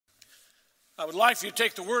I would like for you to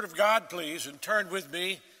take the Word of God, please, and turn with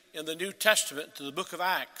me in the New Testament to the book of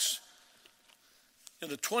Acts, in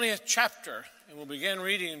the 20th chapter, and we'll begin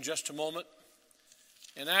reading in just a moment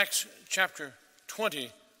in Acts chapter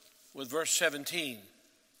 20 with verse 17.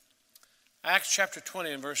 Acts chapter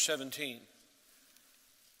 20 and verse 17.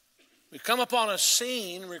 We come upon a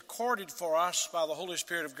scene recorded for us by the Holy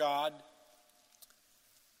Spirit of God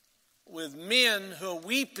with men who are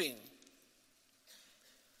weeping.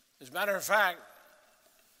 As a matter of fact,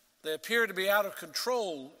 they appear to be out of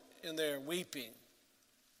control in their weeping.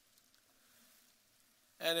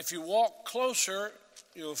 And if you walk closer,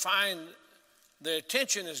 you'll find their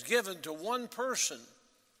attention is given to one person.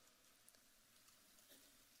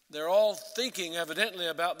 They're all thinking evidently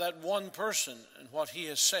about that one person and what he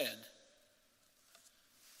has said.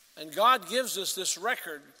 And God gives us this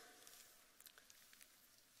record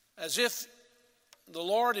as if the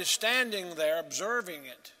Lord is standing there observing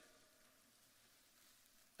it.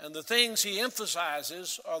 And the things he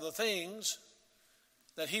emphasizes are the things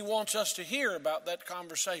that he wants us to hear about that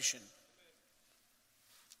conversation.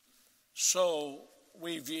 So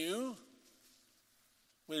we view,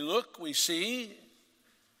 we look, we see,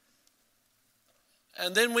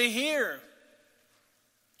 and then we hear.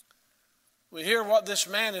 We hear what this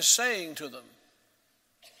man is saying to them.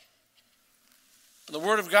 The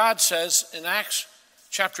Word of God says in Acts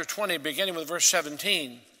chapter 20, beginning with verse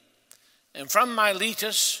 17, "And from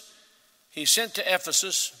Miletus he sent to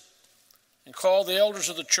Ephesus and called the elders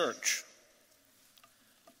of the church.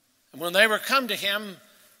 And when they were come to him,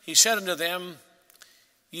 he said unto them,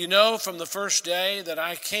 Ye know from the first day that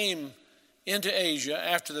I came into Asia,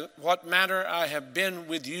 after what manner I have been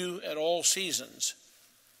with you at all seasons,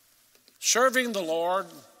 serving the Lord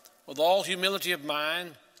with all humility of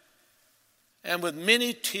mind, and with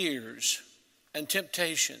many tears and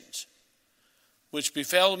temptations, which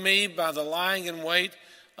befell me by the lying in wait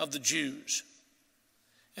of the Jews,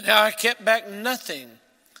 and how I kept back nothing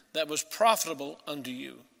that was profitable unto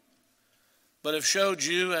you, but have showed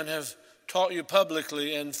you and have taught you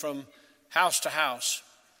publicly and from house to house,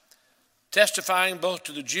 testifying both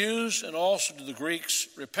to the Jews and also to the Greeks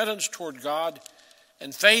repentance toward God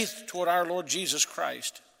and faith toward our Lord Jesus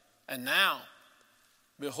Christ. And now,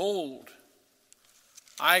 behold,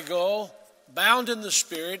 I go bound in the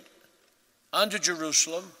Spirit unto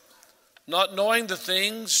Jerusalem, not knowing the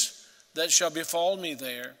things that shall befall me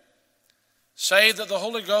there, save that the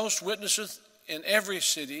Holy Ghost witnesseth in every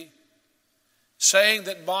city, saying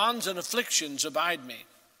that bonds and afflictions abide me.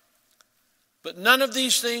 But none of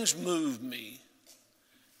these things move me,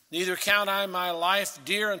 neither count I my life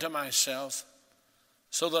dear unto myself,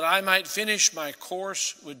 so that I might finish my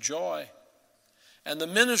course with joy, and the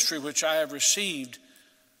ministry which I have received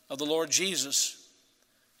of the Lord Jesus,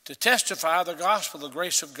 to testify the gospel of the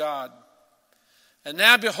grace of God. And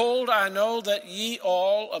now behold, I know that ye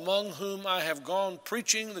all among whom I have gone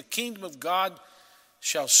preaching the kingdom of God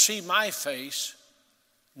shall see my face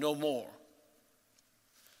no more.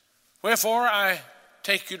 Wherefore I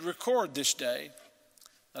take you to record this day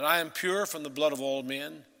that I am pure from the blood of all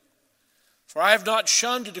men. For I have not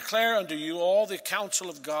shunned to declare unto you all the counsel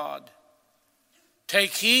of God.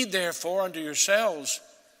 Take heed therefore unto yourselves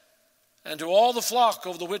and to all the flock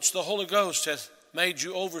over the which the Holy Ghost hath made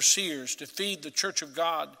you overseers, to feed the church of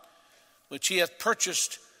God, which he hath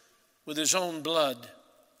purchased with his own blood.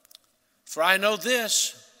 For I know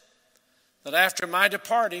this, that after my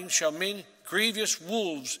departing shall many grievous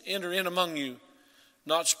wolves enter in among you,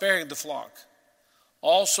 not sparing the flock.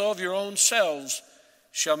 Also of your own selves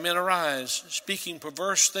shall men arise, speaking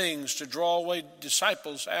perverse things to draw away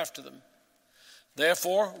disciples after them.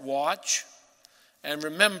 Therefore watch and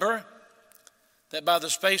remember that by the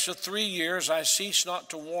space of 3 years I cease not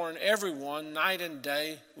to warn everyone night and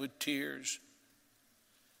day with tears.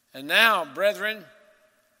 And now, brethren,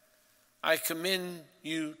 I commend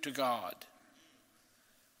you to God,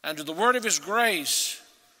 and to the word of his grace,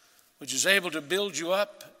 which is able to build you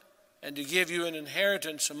up and to give you an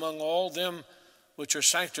inheritance among all them which are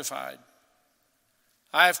sanctified.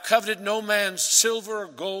 I have coveted no man's silver or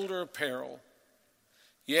gold or apparel.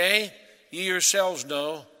 Yea, ye yourselves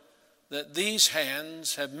know that these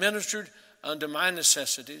hands have ministered unto my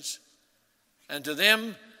necessities, and to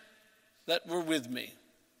them that were with me.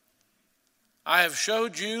 I have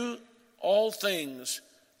showed you all things,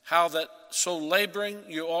 how that so laboring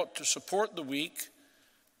you ought to support the weak,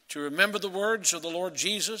 to remember the words of the Lord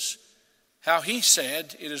Jesus, how he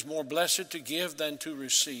said, It is more blessed to give than to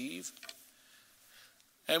receive.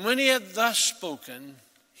 And when he had thus spoken,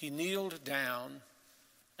 he kneeled down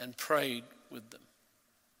and prayed with them.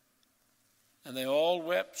 And they all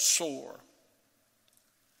wept sore.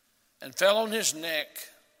 and fell on his neck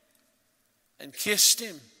and kissed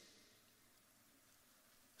him,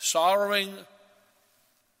 sorrowing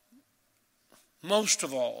most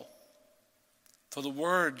of all for the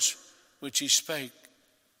words which he spake,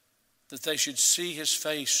 that they should see his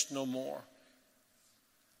face no more.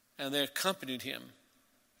 And they accompanied him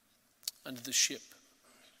unto the ship.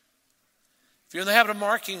 If you're in the habit of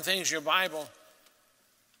marking things in your Bible,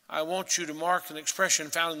 I want you to mark an expression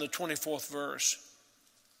found in the 24th verse.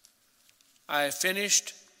 I have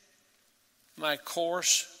finished my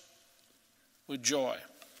course with joy.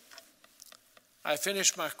 I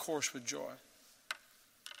finished my course with joy.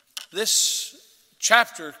 This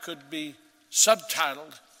chapter could be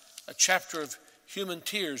subtitled, A Chapter of Human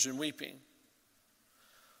Tears and Weeping.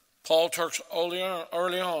 Paul talks early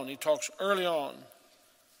on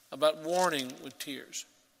about warning with tears.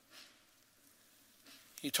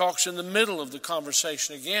 He talks in the middle of the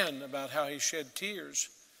conversation again about how he shed tears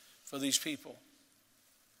for these people.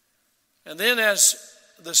 And then as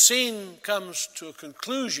the scene comes to a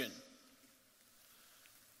conclusion,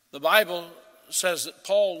 the Bible says that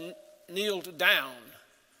Paul kneeled down.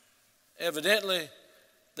 Evidently,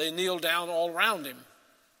 they kneeled down all around him.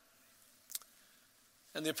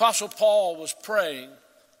 And the Apostle Paul was praying.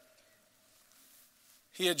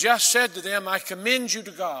 He had just said to them, I commend you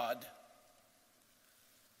to God.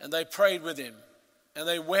 And they prayed with him. And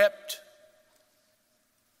they wept.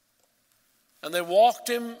 And they walked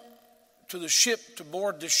him to the ship, to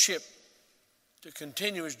board the ship, to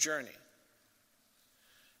continue his journey.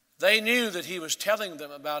 They knew that he was telling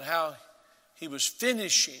them about how he was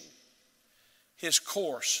finishing his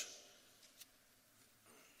course.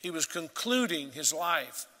 He was concluding his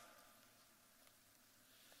life.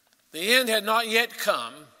 The end had not yet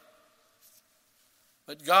come,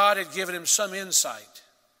 but God had given him some insight,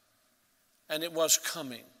 and it was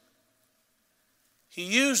coming. He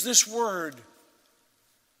used this word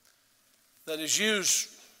that is used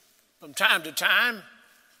from time to time,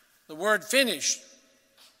 the word finished.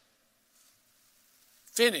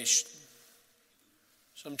 Finished.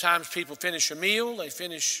 Sometimes people finish a meal, they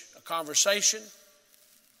finish a conversation.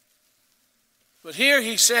 But here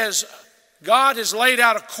he says, God has laid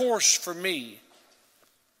out a course for me.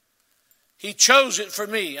 He chose it for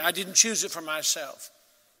me. I didn't choose it for myself.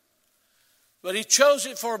 But he chose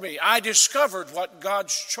it for me. I discovered what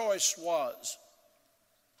God's choice was.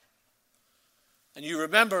 And you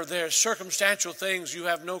remember there are circumstantial things you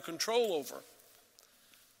have no control over.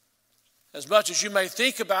 As much as you may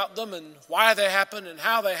think about them and why they happen and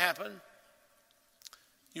how they happen,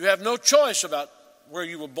 you have no choice about where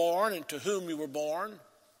you were born and to whom you were born,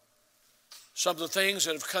 some of the things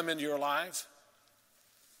that have come into your life.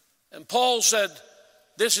 And Paul said,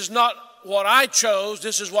 this is not what I chose,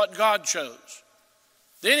 this is what God chose.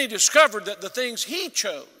 Then he discovered that the things he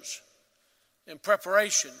chose in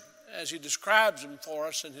preparation, as he describes them for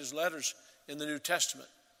us in his letters in the New Testament,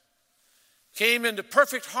 came into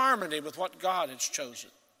perfect harmony with what God has chosen.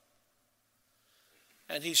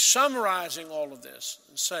 And he's summarizing all of this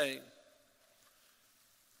and saying,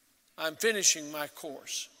 I'm finishing my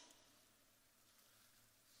course.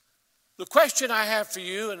 The question I have for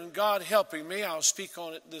you, and God helping me, I'll speak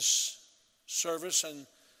on it this service and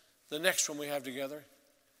the next one we have together,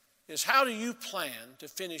 is how do you plan to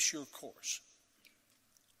finish your course?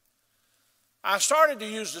 I started to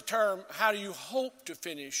use the term, how do you hope to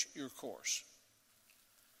finish your course?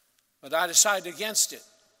 But I decided against it.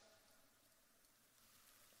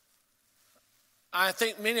 I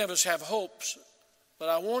think many of us have hopes, but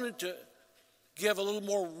I wanted to give a little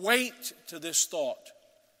more weight to this thought.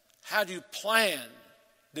 How do you plan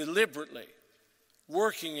deliberately,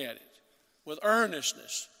 working at it with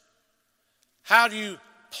earnestness? How do you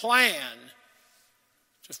plan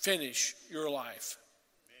to finish your life?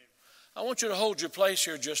 I want you to hold your place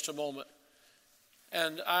here just a moment.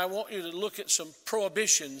 And I want you to look at some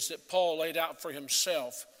prohibitions that Paul laid out for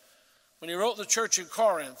himself when he wrote the church in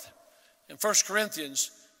Corinth, in 1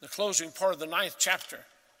 Corinthians, the closing part of the 9th chapter.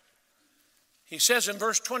 He says in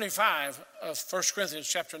verse 25 of 1 Corinthians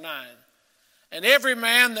chapter 9, and every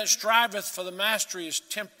man that striveth for the mastery is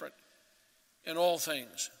temperate in all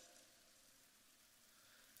things.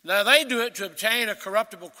 Now they do it to obtain a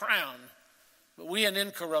corruptible crown, but we an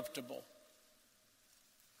incorruptible.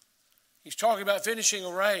 He's talking about finishing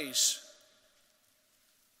a race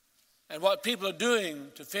and what people are doing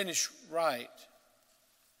to finish right.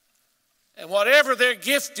 And whatever they're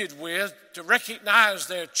gifted with, to recognize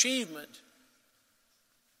their achievement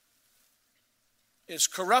is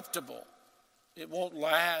corruptible. It won't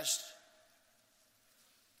last.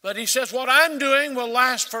 But he says, what I'm doing will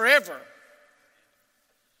last forever.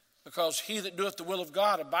 because he that doeth the will of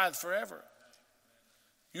God abideth forever.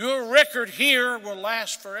 Your record here will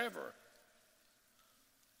last forever.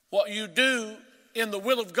 What you do in the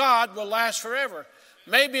will of God will last forever.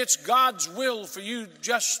 Maybe it's God's will for you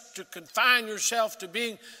just to confine yourself to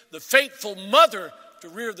being the faithful mother to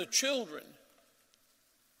rear the children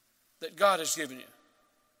that God has given you.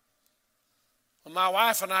 When my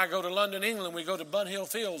wife and I go to London, England, we go to Bunhill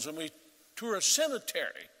Fields and we tour a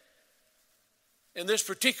cemetery. In this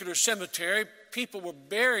particular cemetery, people were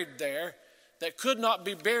buried there that could not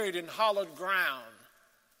be buried in hallowed ground.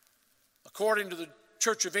 According to the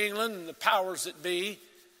Church of England and the powers that be,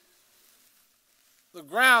 the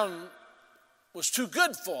ground was too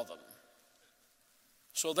good for them.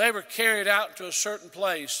 So they were carried out to a certain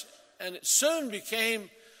place, and it soon became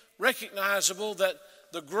recognizable that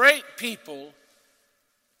the great people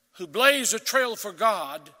who blazed a trail for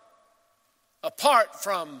God, apart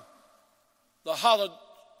from the hallowed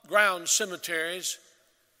ground cemeteries,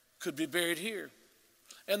 could be buried here.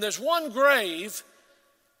 And there's one grave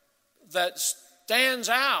that stands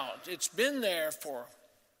out. It's been there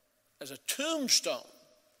as a tombstone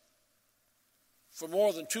for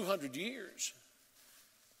more than 200 years.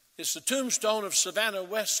 It's the tombstone of Savannah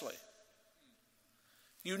Wesley.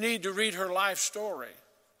 You need to read her life story.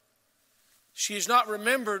 She's not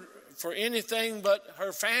remembered for anything but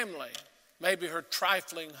her family, maybe her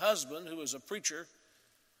trifling husband, who was a preacher,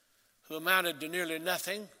 who amounted to nearly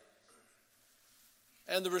nothing,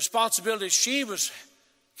 and the responsibility she was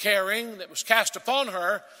carrying that was cast upon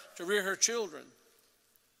her to rear her children.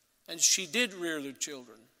 And she did rear their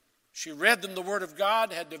children. She read them the Word of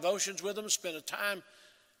God, had devotions with them, spent a time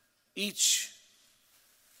each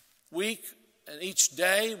week and each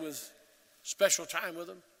day with special time with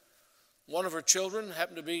them. One of her children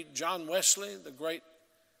happened to be John Wesley, the great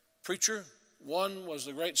preacher. One was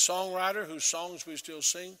the great songwriter whose songs we still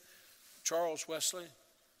sing, Charles Wesley.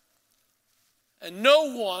 And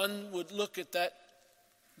no one would look at that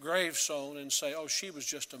gravestone and say, oh, she was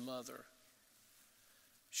just a mother.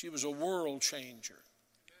 She was a world changer.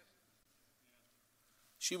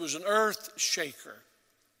 She was an earth shaker.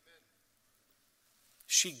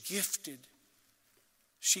 She gifted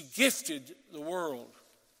the world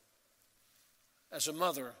as a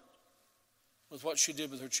mother with what she did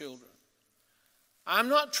with her children. I'm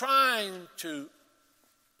not trying to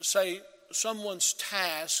say someone's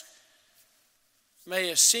task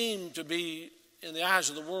may seem to be, in the eyes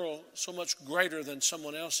of the world, so much greater than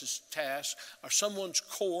someone else's task, or someone's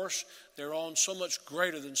course they're on so much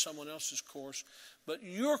greater than someone else's course. But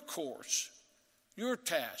your course, your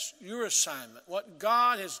task, your assignment, what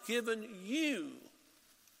God has given you,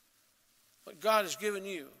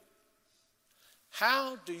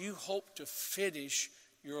 how do you hope to finish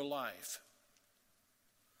your life?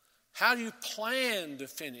 How do you plan to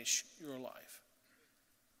finish your life?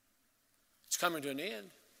 It's coming to an end.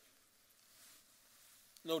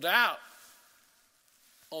 No doubt.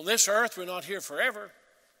 On this earth, we're not here forever.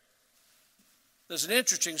 There's an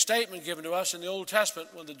interesting statement given to us in the Old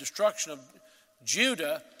Testament when the destruction of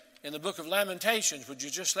Judah in the book of Lamentations. Would you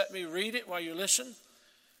just let me read it while you listen?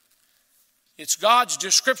 It's God's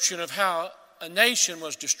description of how a nation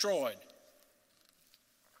was destroyed.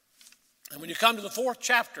 And when you come to the 4th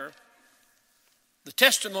chapter, the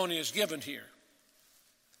testimony is given here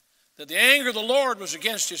that the anger of the Lord was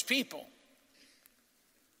against his people.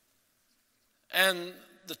 And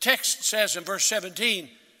the text says in verse 17,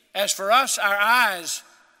 as for us, our eyes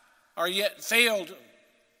are yet failed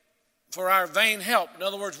for our vain help. In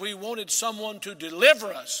other words, we wanted someone to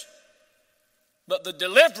deliver us, but the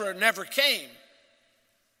deliverer never came.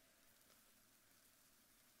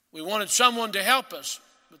 We wanted someone to help us,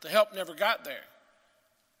 but the help never got there.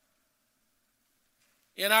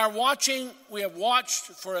 In our watching, we have watched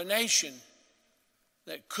for a nation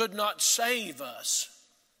that could not save us.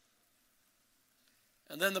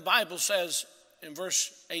 And then the Bible says in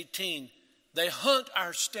verse 18, they hunt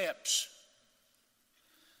our steps,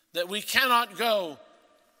 that we cannot go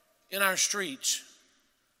in our streets.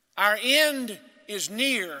 Our end is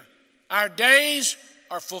near. Our days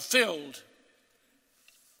are fulfilled.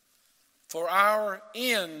 For our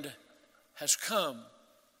end has come.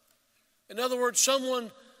 In other words,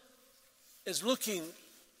 someone is looking,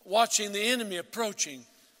 watching the enemy approaching.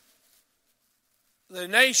 The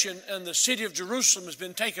nation and the city of Jerusalem has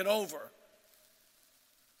been taken over.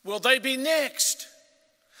 Will they be next?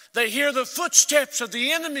 They hear the footsteps of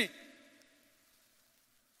the enemy.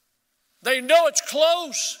 They know it's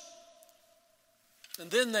close. And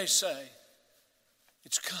then they say,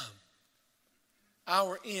 it's come.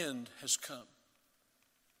 Our end has come.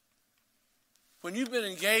 When you've been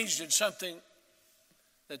engaged in something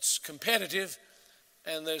that's competitive,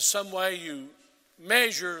 and there's some way you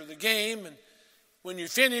measure the game, and when you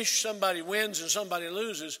finish, somebody wins and somebody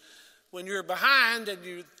loses. When you're behind and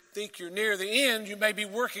you think you're near the end, you may be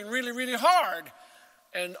working really, really hard.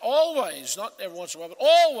 And always, not every once in a while, but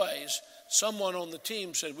always, someone on the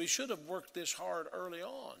team said, we should have worked this hard early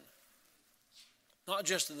on. Not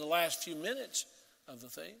just in the last few minutes of the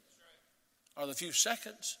thing, or the few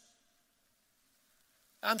seconds.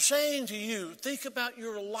 I'm saying to you, think about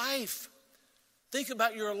your life. Think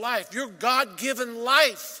about your life, your God-given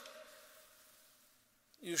life.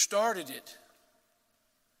 You started it.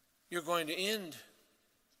 You're going to end.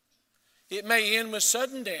 It may end with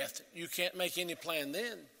sudden death. You can't make any plan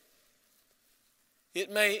then.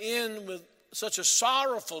 It may end with such a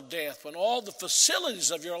sorrowful death when all the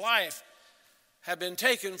facilities of your life have been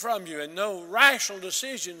taken from you and no rational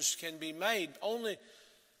decisions can be made. Only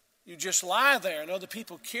you just lie there and other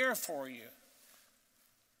people care for you.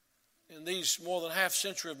 In these more than half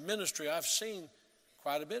century of ministry, I've seen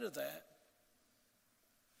quite a bit of that.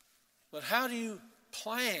 But how do you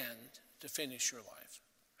plan to finish your life?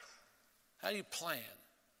 How do you plan?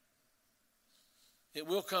 It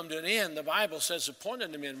will come to an end. The Bible says the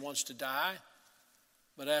appointed man wants to die,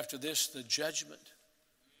 but after this, the judgment.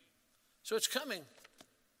 So it's coming.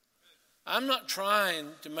 I'm not trying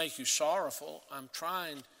to make you sorrowful. I'm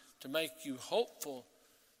trying to make you hopeful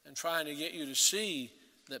and trying to get you to see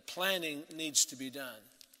that planning needs to be done.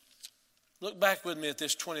 Look back with me at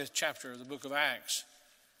this 20th chapter of the book of Acts.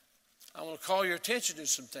 I want to call your attention to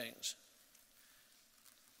some things.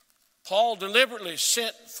 Paul deliberately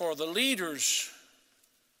sent for the leaders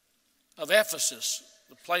of Ephesus,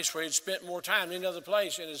 the place where he'd spent more time than any other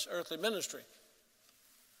place in his earthly ministry,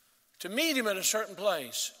 to meet him at a certain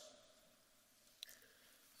place.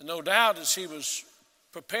 And no doubt as he was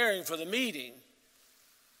preparing for the meeting,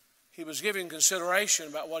 he was giving consideration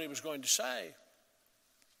about what he was going to say.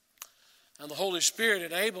 And the Holy Spirit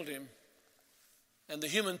enabled him. And the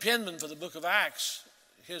human penman for the book of Acts,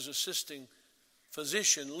 his assisting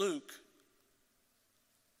physician, Luke,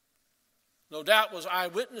 no doubt was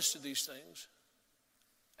eyewitness to these things.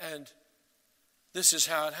 And this is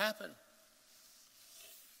how it happened.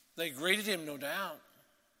 They greeted him, no doubt.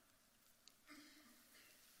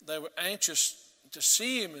 They were anxious to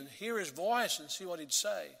see him and hear his voice and see what he'd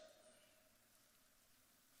say.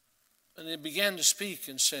 And he began to speak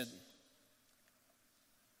and said,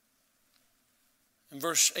 in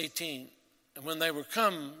verse 18, and when they were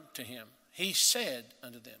come to him, he said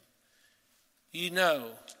unto them, ye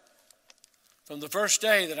know, from the first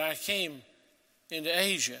day that I came into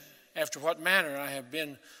Asia, after what manner I have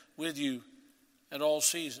been with you at all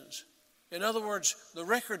seasons. In other words, the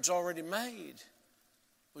record's already made.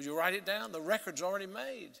 Would you write it down? The record's already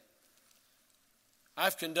made.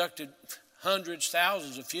 I've conducted hundreds,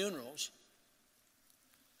 thousands of funerals.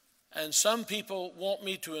 And some people want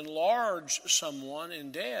me to enlarge someone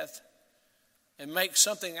in death and make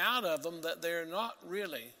something out of them that they're not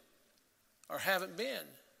really or haven't been.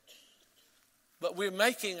 But we're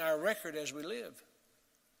making our record as we live.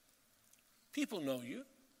 People know you.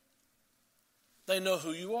 They know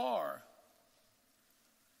who you are.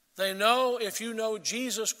 They know if you know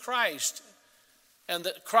Jesus Christ and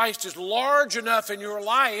that Christ is large enough in your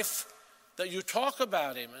life that you talk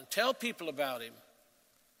about him and tell people about him.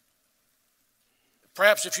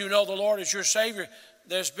 Perhaps if you know the Lord as your Savior,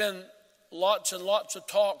 there's been lots and lots of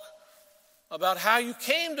talk about how you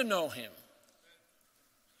came to know him.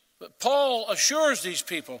 But Paul assures these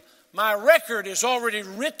people, my record is already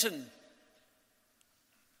written.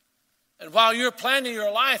 And while you're planning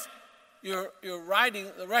your life, you're writing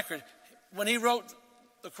the record. When he wrote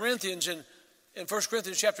the Corinthians in 1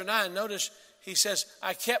 Corinthians chapter 9, notice he says,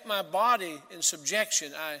 I kept my body in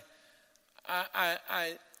subjection.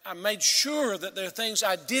 I made sure that there are things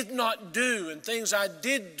I did not do and things I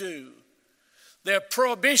did do. There are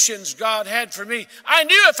prohibitions God had for me. I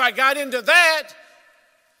knew if I got into that,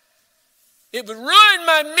 it would ruin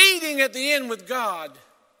my meeting at the end with God.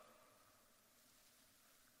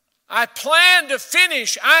 I plan to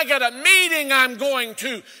finish. I got a meeting I'm going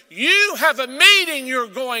to. You have a meeting you're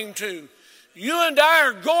going to. You and I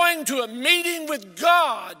are going to a meeting with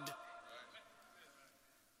God.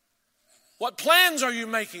 What plans are you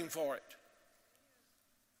making for it?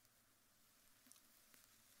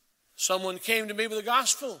 Someone came to me with the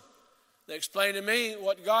gospel. They explained to me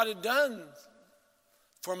what God had done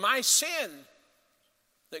for my sin.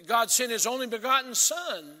 That God sent his only begotten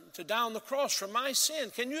Son to die on the cross for my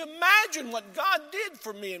sin. Can you imagine what God did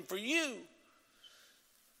for me and for you?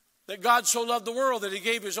 That God so loved the world that he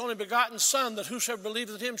gave his only begotten Son, that whosoever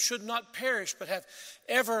believeth in him should not perish but have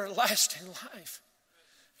everlasting life.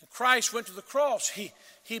 Christ went to the cross.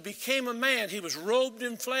 He became a man. He was robed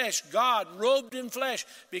in flesh. God, robed in flesh,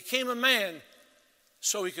 became a man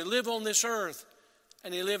so he could live on this earth.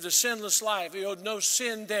 And he lived a sinless life. He owed no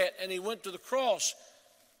sin debt. And he went to the cross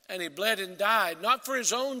and he bled and died, not for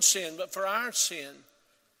his own sin, but for our sin.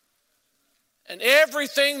 And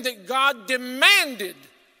everything that God demanded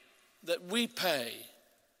that we pay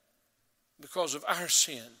because of our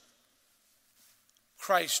sin,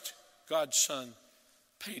 Christ, God's Son,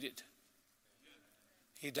 paid it.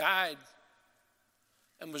 He died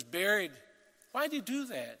and was buried. Why did he do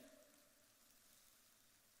that?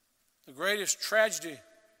 The greatest tragedy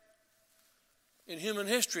in human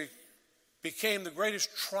history became the greatest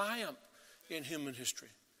triumph in human history.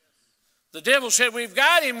 The devil said, we've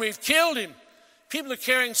got him, we've killed him. People are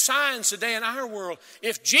carrying signs today in our world.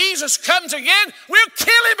 If Jesus comes again, we'll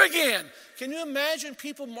kill him again. Can you imagine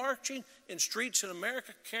people marching in streets in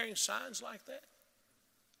America carrying signs like that?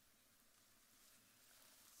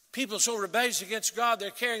 People so rebellious against God,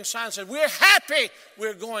 they're carrying signs saying, we're happy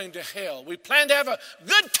we're going to hell. We plan to have a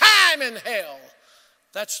good time in hell.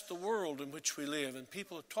 That's the world in which we live. And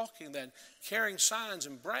people are talking that, carrying signs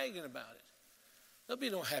and bragging about it. There'll be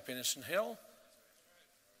no happiness in hell.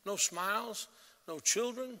 No smiles, no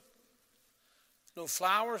children, no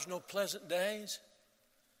flowers, no pleasant days,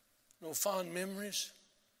 no fond memories.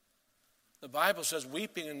 The Bible says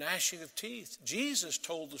weeping and gnashing of teeth. Jesus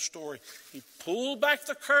told the story. He pulled back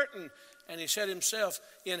the curtain and he said himself,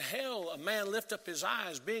 in hell a man lift up his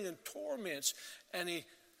eyes being in torments, and he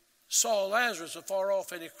saw Lazarus afar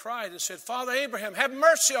off and he cried and said, Father Abraham, have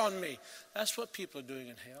mercy on me. That's what people are doing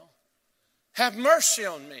in hell. Have mercy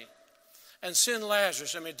on me. And send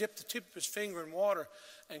Lazarus, and may dip the tip of his finger in water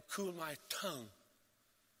and cool my tongue,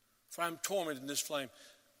 for I'm tormented in this flame.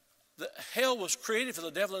 The hell was created for the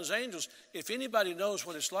devil and his angels. If anybody knows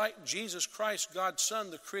what it's like, Jesus Christ, God's Son,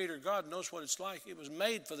 the Creator God, knows what it's like. It was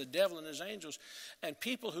made for the devil and his angels. And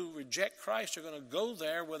people who reject Christ are going to go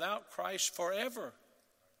there without Christ forever.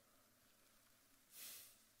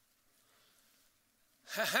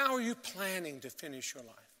 How are you planning to finish your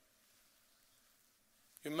life?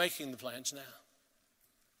 You're making the plans now.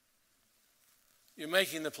 You're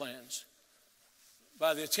making the plans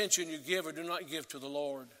by the attention you give or do not give to the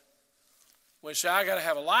Lord. We say, I got to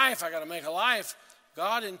have a life, I got to make a life.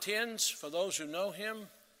 God intends for those who know him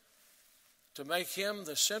to make him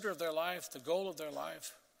the center of their life, the goal of their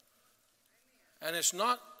life. And it's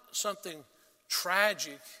not something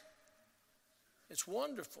tragic. It's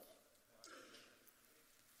wonderful.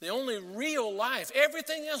 The only real life,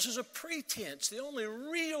 everything else is a pretense. The only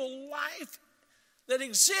real life that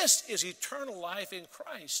exists is eternal life in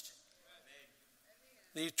Christ.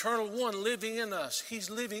 The eternal one living in us. He's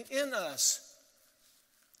living in us.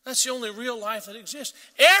 That's the only real life that exists.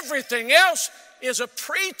 Everything else is a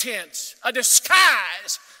pretense, a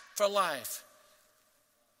disguise for life.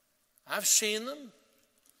 I've seen them.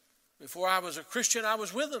 Before I was a Christian, I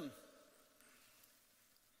was with them.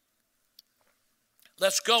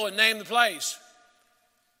 Let's go and name the place.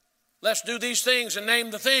 Let's do these things and name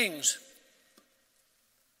the things.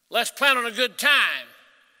 Let's plan on a good time.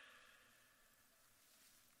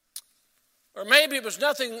 Or maybe it was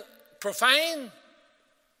nothing profane,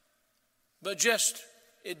 but just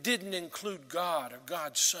it didn't include God or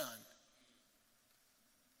God's Son.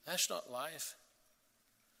 That's not life.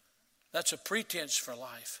 That's a pretense for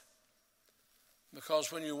life.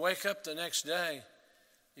 Because when you wake up the next day,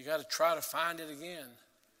 you got to try to find it again.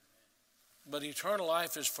 But eternal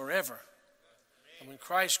life is forever. And when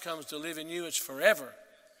Christ comes to live in you, it's forever.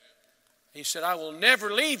 He said, I will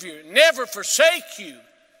never leave you, never forsake you.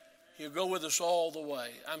 He'll go with us all the way.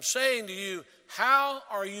 I'm saying to you, how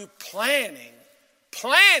are you planning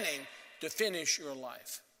to finish your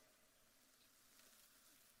life?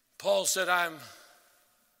 Paul said, I'm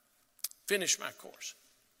finished my course.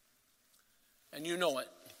 And you know it.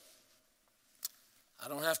 I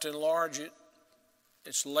don't have to enlarge it.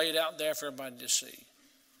 It's laid out there for everybody to see.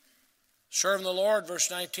 Serving the Lord, verse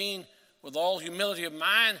 19, with all humility of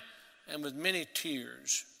mind and with many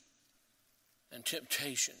tears and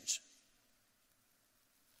temptations,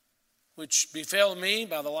 which befell me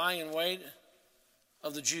by the lying in wait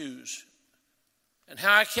of the Jews, and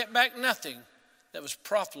how I kept back nothing that was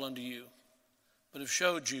profitable unto you, but have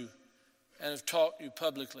showed you and have taught you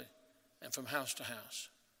publicly and from house to house.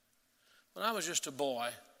 When I was just a boy,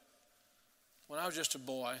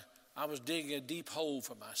 I was digging a deep hole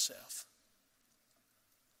for myself.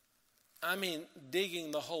 I mean,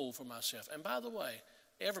 digging the hole for myself. And by the way,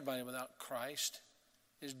 everybody without Christ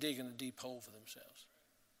is digging a deep hole for themselves.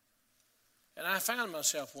 And I found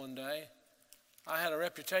myself one day, I had a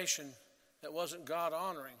reputation that wasn't God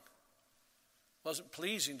honoring, wasn't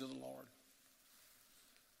pleasing to the Lord.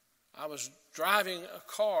 I was driving a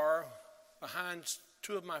car behind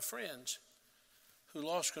two of my friends who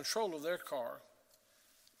lost control of their car.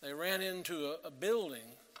 They ran into a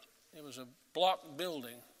building. It was a block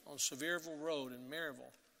building on Sevierville Road in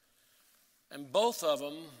Maryville. And both of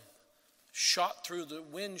them shot through the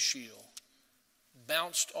windshield,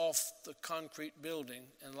 bounced off the concrete building,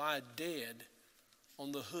 and lied dead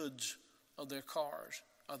on the hoods of their car.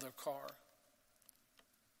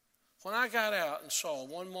 When I got out and saw,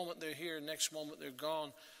 one moment they're here, next moment they're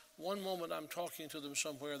gone. One moment I'm talking to them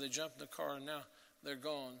somewhere, they jump in the car, and now they're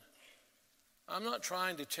gone. I'm not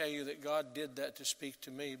trying to tell you that God did that to speak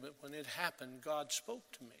to me, but when it happened, God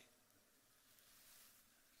spoke to me.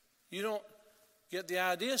 You don't get the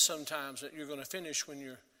idea sometimes that you're going to finish when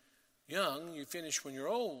you're young. You finish when you're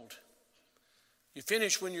old. You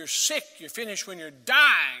finish when you're sick. You finish when you're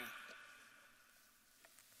dying.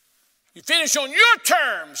 You finish on your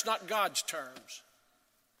terms, not God's terms.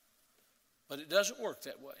 But it doesn't work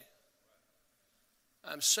that way.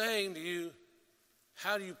 I'm saying to you,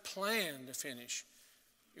 how do you plan to finish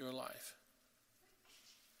your life?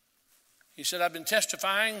 He said, I've been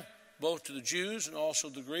testifying both to the Jews and also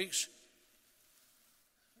the Greeks.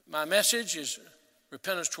 My message is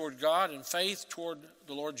repentance toward God and faith toward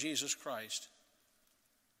the Lord Jesus Christ.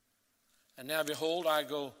 And now behold, I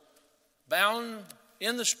go bound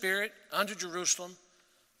in the Spirit unto Jerusalem,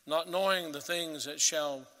 not knowing the things that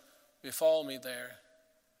shall befall me there,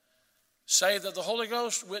 save that the Holy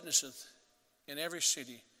Ghost witnesseth in every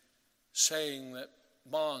city, saying that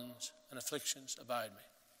bonds and afflictions abide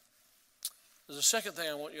me. There's a second thing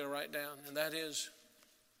I want you to write down, and that is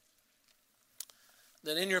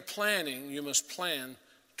that in your planning, you must plan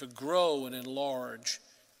to grow and enlarge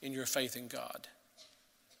in your faith in God.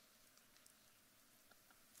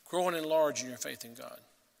 Grow and enlarge in your faith in God.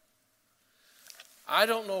 I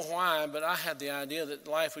don't know why, but I had the idea that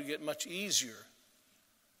life would get much easier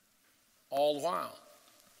all the while.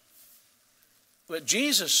 But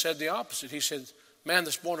Jesus said the opposite. He said, man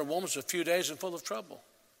that's born of woman is a few days and full of trouble.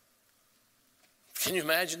 Can you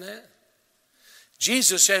imagine that?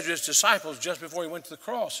 Jesus said to his disciples just before he went to the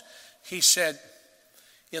cross, he said,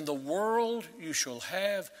 in the world you shall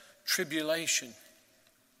have tribulation.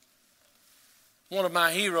 One of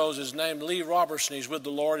my heroes is named Lee Robertson. He's with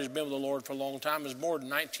the Lord. He's been with the Lord for a long time. He was born in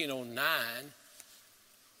 1909.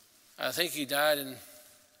 I think he died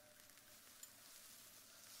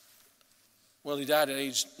he died at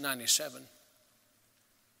age 97.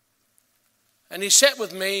 And he sat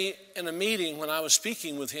with me in a meeting when I was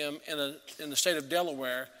speaking with him in the state of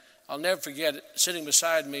Delaware. I'll never forget it, sitting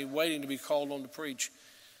beside me, waiting to be called on to preach.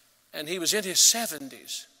 And he was in his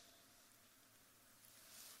 70s.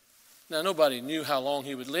 Now, nobody knew how long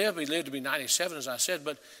he would live. He lived to be 97, as I said,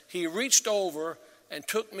 but he reached over and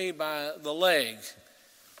took me by the leg.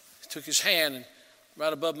 He took his hand and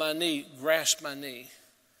right above my knee, grasped my knee.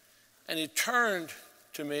 And he turned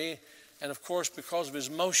to me, and of course, because of his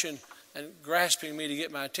motion and grasping me to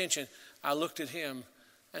get my attention, I looked at him.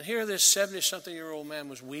 And here this 70-something-year-old man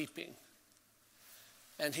was weeping.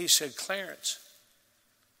 And he said, Clarence,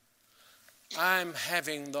 I'm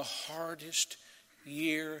having the hardest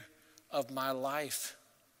year of my life.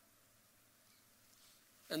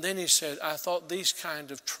 And then he said, I thought these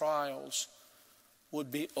kind of trials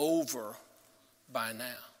would be over by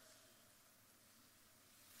now.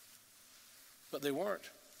 But they weren't.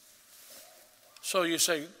 So you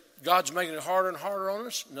say, God's making it harder and harder on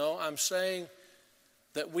us? No, I'm saying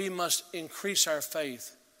that we must increase our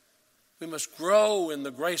faith. We must grow in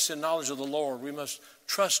the grace and knowledge of the Lord. We must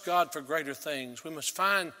trust God for greater things. We must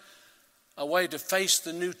find a way to face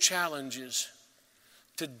the new challenges,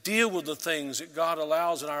 to deal with the things that God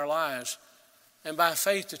allows in our lives, and by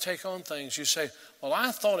faith to take on things. You say, well,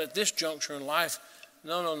 I thought at this juncture in life,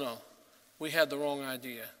 no. We had the wrong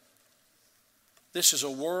idea. This is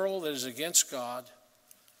a world that is against God.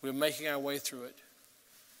 We're making our way through it.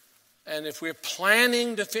 And if we're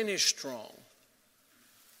planning to finish strong,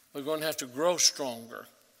 we're going to have to grow stronger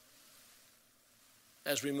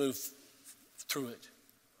as we move through it.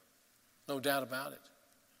 No doubt about it.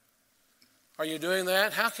 Are you doing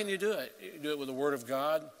that? How can you do it? You do it with the Word of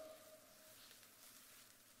God.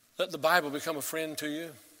 Let the Bible become a friend to you.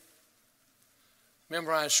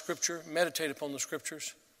 Memorize Scripture. Meditate upon the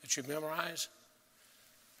Scriptures that you memorize.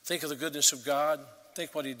 Think of the goodness of God.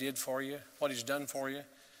 Think what He did for you, what He's done for you.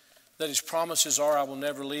 That His promises are, I will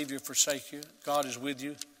never leave you, forsake you. God is with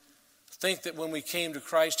you. Think that when we came to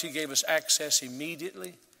Christ, He gave us access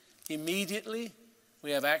immediately. Immediately,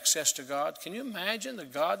 we have access to God. Can you imagine the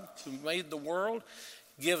God who made the world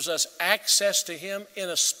gives us access to him in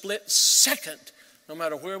a split second, no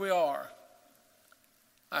matter where we are.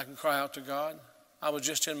 I can cry out to God. I was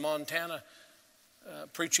just in Montana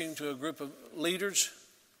preaching to a group of leaders.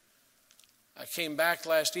 I came back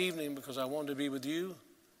last evening because I wanted to be with you.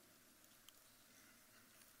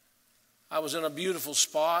 I was in a beautiful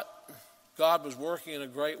spot. God was working in a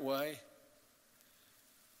great way.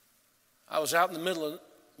 I was out in the middle of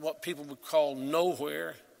what people would call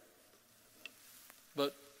nowhere,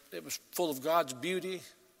 but it was full of God's beauty.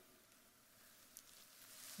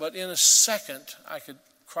 But in a second, I could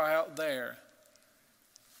cry out there,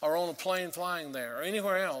 or on a plane flying there, or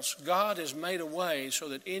anywhere else. God has made a way so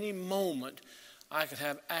that any moment I could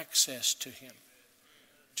have access to him.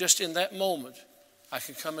 Just in that moment, I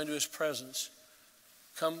could come into his presence,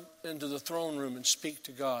 come into the throne room and speak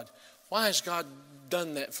to God. Why has God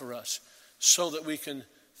done that for us? So that we can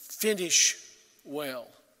finish well.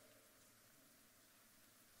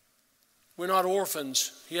 We're not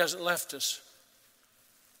orphans. He hasn't left us.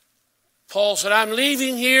 Paul said, I'm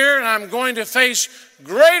leaving here and I'm going to face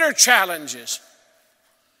greater challenges.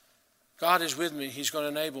 God is with me. He's going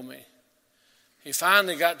to enable me. He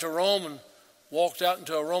finally got to Rome and walked out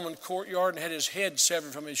into a Roman courtyard and had his head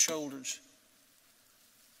severed from his shoulders.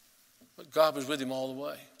 But God was with him all the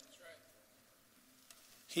way.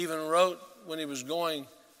 He even wrote when he was going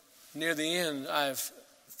near the end, I've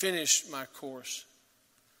finished my course.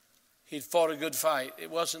 He'd fought a good fight. It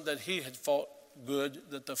wasn't that he had fought good,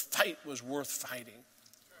 that the fight was worth fighting.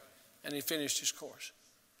 And he finished his course.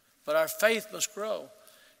 But our faith must grow.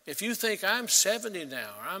 If you think I'm 70 now,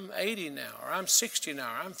 or I'm 80 now, or I'm 60 now,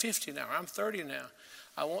 or I'm 50 now, or I'm 30 now,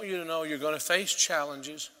 I want you to know you're going to face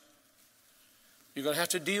challenges. You're going to have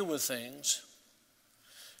to deal with things.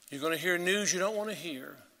 You're going to hear news you don't want to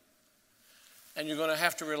hear. And you're going to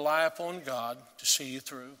have to rely upon God to see you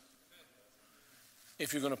through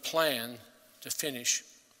if you're going to plan to finish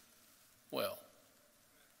well.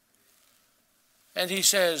 And he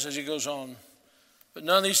says, as he goes on, but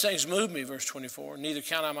none of these things move me, verse 24, neither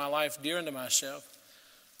count I my life dear unto myself,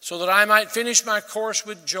 so that I might finish my course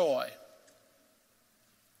with joy.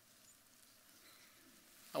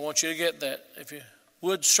 I want you to get that. If you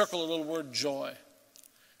would, circle a little word joy.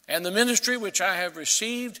 And the ministry which I have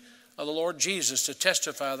received of the Lord Jesus to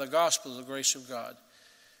testify the gospel of the grace of God.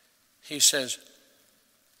 He says,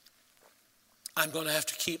 I'm going to have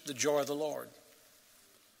to keep the joy of the Lord.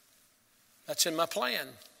 That's in my plan.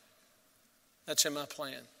 That's in my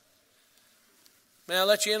plan. May I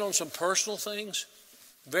let you in on some personal things?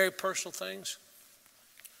 Very personal things.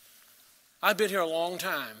 I've been here a long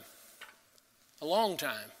time.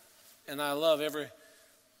 And I love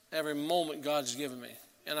every moment God's given me.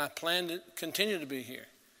 And I plan to continue to be here.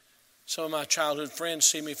 Some of my childhood friends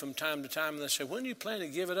see me from time to time and they say, when do you plan to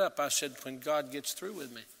give it up? I said, when God gets through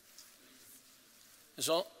with me. As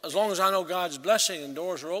long as I know God's blessing and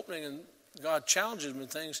doors are opening and God challenges me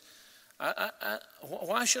with things,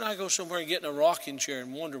 why should I go somewhere and get in a rocking chair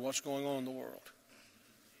and wonder what's going on in the world?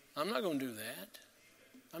 I'm not going to do that.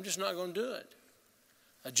 I'm just not going to do it.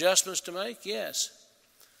 Adjustments to make? Yes.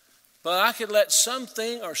 But I could let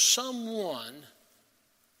something or someone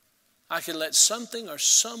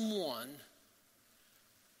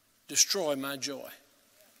destroy my joy.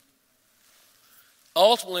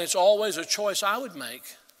 Ultimately, it's always a choice I would make.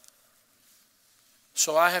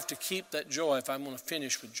 So I have to keep that joy if I'm going to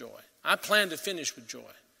finish with joy. I plan to finish with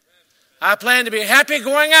joy. I plan to be happy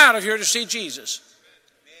going out of here to see Jesus.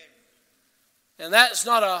 And that's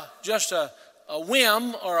not just a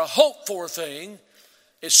whim or a hope for thing.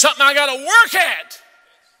 It's something I got to work at.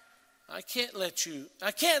 I can't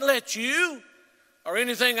let you or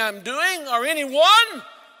anything I'm doing or anyone,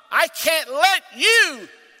 I can't let you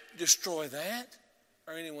destroy that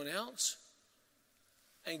or anyone else.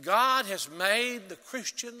 And God has made the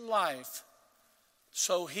Christian life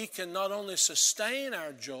so he can not only sustain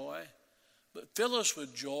our joy, but fill us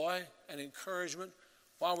with joy and encouragement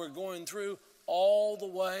while we're going through all the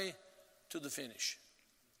way to the finish.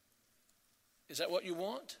 Is that what you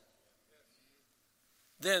want?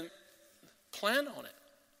 Then plan on it.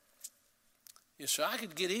 You say, I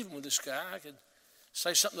could get even with this guy. I could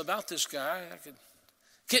say something about this guy. I could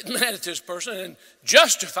get mad at this person and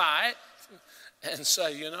justify it and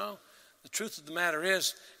say, the truth of the matter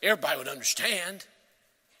is everybody would understand.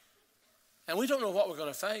 And we don't know what we're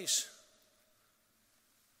going to face.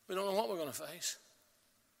 We don't know what we're going to face.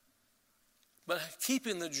 But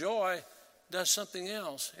keeping the joy does something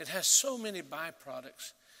else. It has so many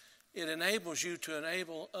byproducts. It enables you to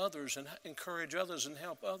enable others and encourage others and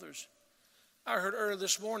help others. I heard earlier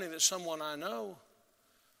this morning that someone I know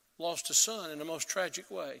lost a son in the most tragic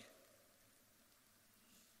way.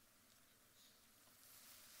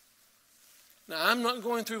 Now, I'm not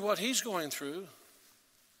going through what he's going through,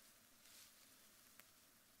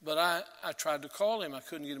 but I tried to call him. I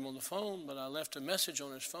couldn't get him on the phone, but I left a message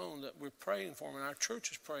on his phone that we're praying for him and our church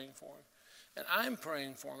is praying for him. And I'm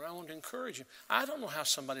praying for him. I want to encourage him. I don't know how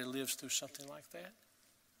somebody lives through something like that,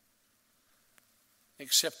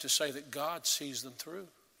 except to say that God sees them through,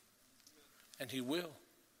 and he will.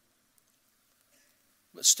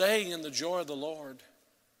 But staying in the joy of the Lord.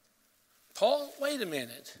 Paul, wait a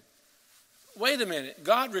minute.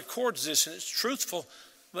 God records this and it's truthful,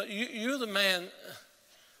 but you're the man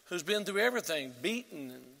who's been through everything,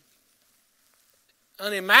 beaten, and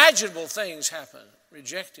unimaginable things happen,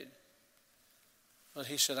 rejected. But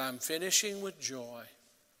he said, I'm finishing with joy.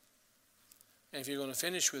 And if you're going to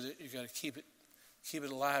finish with it, you've got to keep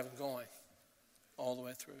it alive and going all the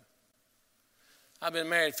way through. I've been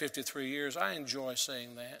married 53 years. I enjoy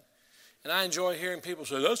saying that. And I enjoy hearing people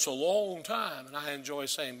say, that's a long time. And I enjoy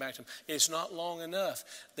saying back to them, it's not long enough.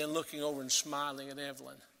 Then looking over and smiling at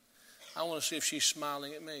Evelyn. I want to see if she's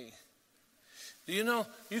smiling at me. Do you know,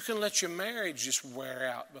 you can let your marriage just wear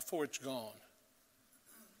out before it's gone.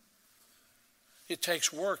 It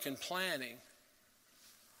takes work and planning.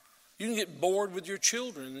 You can get bored with your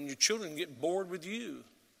children, and your children can get bored with you.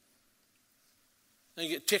 And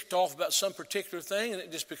you get ticked off about some particular thing, and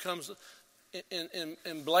it just becomes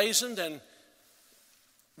emblazoned and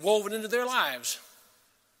woven into their lives.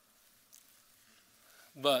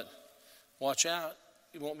 But watch out.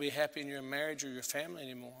 You won't be happy in your marriage or your family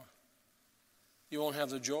anymore. You won't have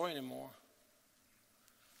the joy anymore.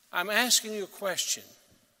 I'm asking you a question.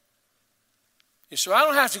 You say, I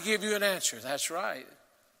don't have to give you an answer. That's right.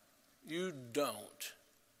 You don't.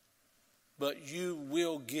 But you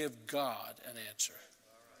will give God an answer.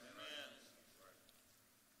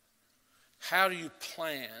 How do you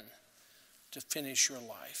plan to finish your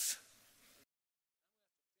life?